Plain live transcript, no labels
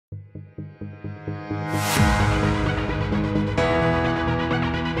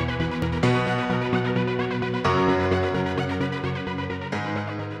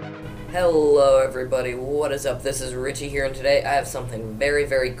Hello everybody, what is up? This is Richie here, and today I have something very,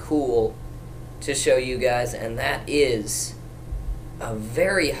 very cool to show you guys, and that is a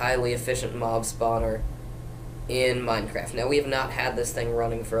very highly efficient mob spawner in Minecraft. Now, we have not had this thing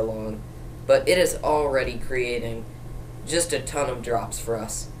running for long, but it is already creating just a ton of drops for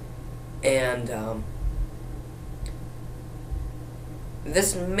us. And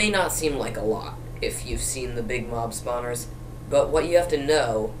this may not seem like a lot if you've seen the big mob spawners, but what you have to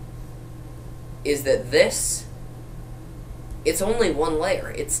know is that it's only one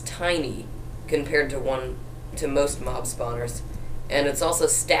layer. It's tiny compared to most mob spawners, and it's also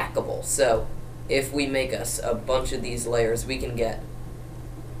stackable. So if we make us a bunch of these layers, we can get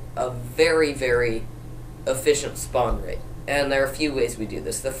a very, very efficient spawn rate. And there are a few ways we do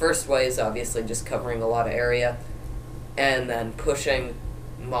this. The first way is obviously just covering a lot of area and then pushing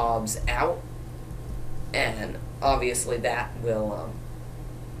mobs out, and obviously that will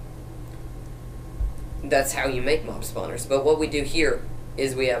that's how you make mob spawners. But what we do here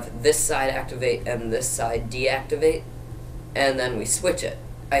is we have this side activate and this side deactivate, and then we switch it.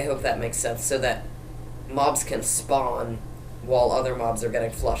 I hope that makes sense, so that mobs can spawn while other mobs are getting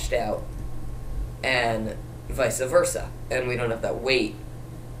flushed out, and vice versa. And we don't have that wait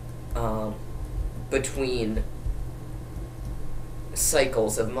between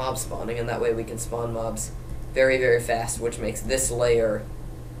cycles of mob spawning, and that way we can spawn mobs very, very fast, which makes this layer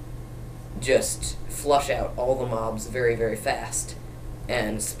just flush out all the mobs very, very fast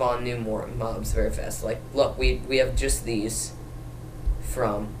and spawn new more mobs very fast. Like, look, we have just these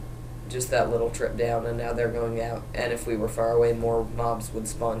from just that little trip down, and now they're going out, and if we were far away, more mobs would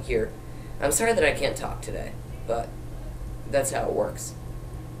spawn here. I'm sorry that I can't talk today, but that's how it works.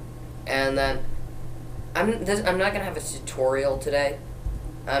 And then I'm not gonna have a tutorial today.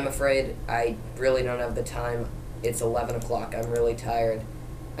 I'm afraid. I really don't have the time. It's 11 o'clock. I'm really tired.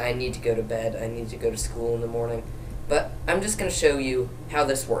 I need to go to bed. I need to go to school in the morning. But I'm just going to show you how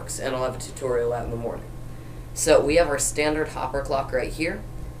this works, and I'll have a tutorial out in the morning. So we have our standard hopper clock right here.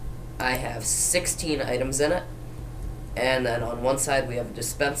 I have 16 items in it. And then on one side we have a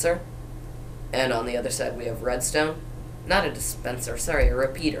dispenser, and on the other side we have redstone. Not a dispenser, sorry, a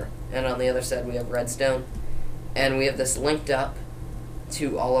repeater. And on the other side we have redstone. And we have this linked up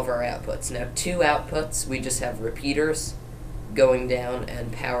to all of our outputs. Now, two outputs, we just have repeaters going down and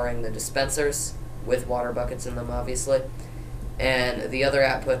powering the dispensers with water buckets in them, obviously. And the other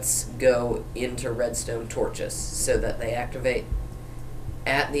outputs go into redstone torches so that they activate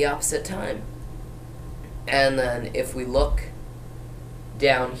at the opposite time. And then if we look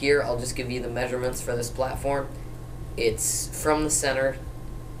down here, I'll just give you the measurements for this platform. It's from the center.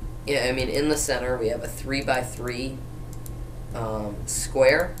 Yeah, I mean, in the center we have a 3x3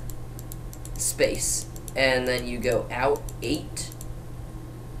 square space, and then you go out 8,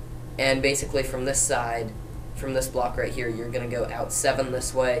 and basically from this side, from this block right here, you're going to go out 7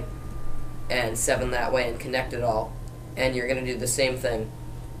 this way and 7 that way and connect it all. And you're going to do the same thing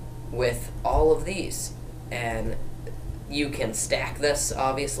with all of these, and you can stack this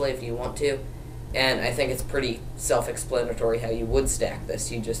obviously if you want to, and I think it's pretty self-explanatory how you would stack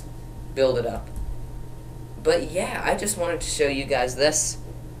this. You just build it up. But yeah, I just wanted to show you guys this.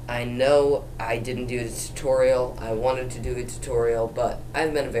 I know I didn't do the tutorial. I wanted to do a tutorial, but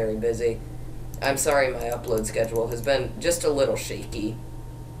I've been very busy. I'm sorry my upload schedule has been just a little shaky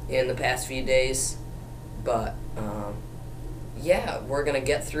in the past few days. But, yeah, we're going to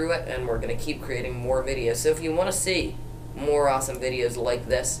get through it, and we're going to keep creating more videos. So if you want to see more awesome videos like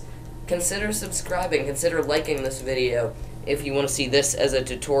this, consider subscribing, consider liking this video if you want to see this as a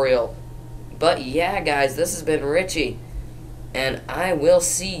tutorial. But yeah, guys, this has been Richie, and I will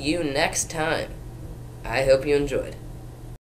see you next time. I hope you enjoyed.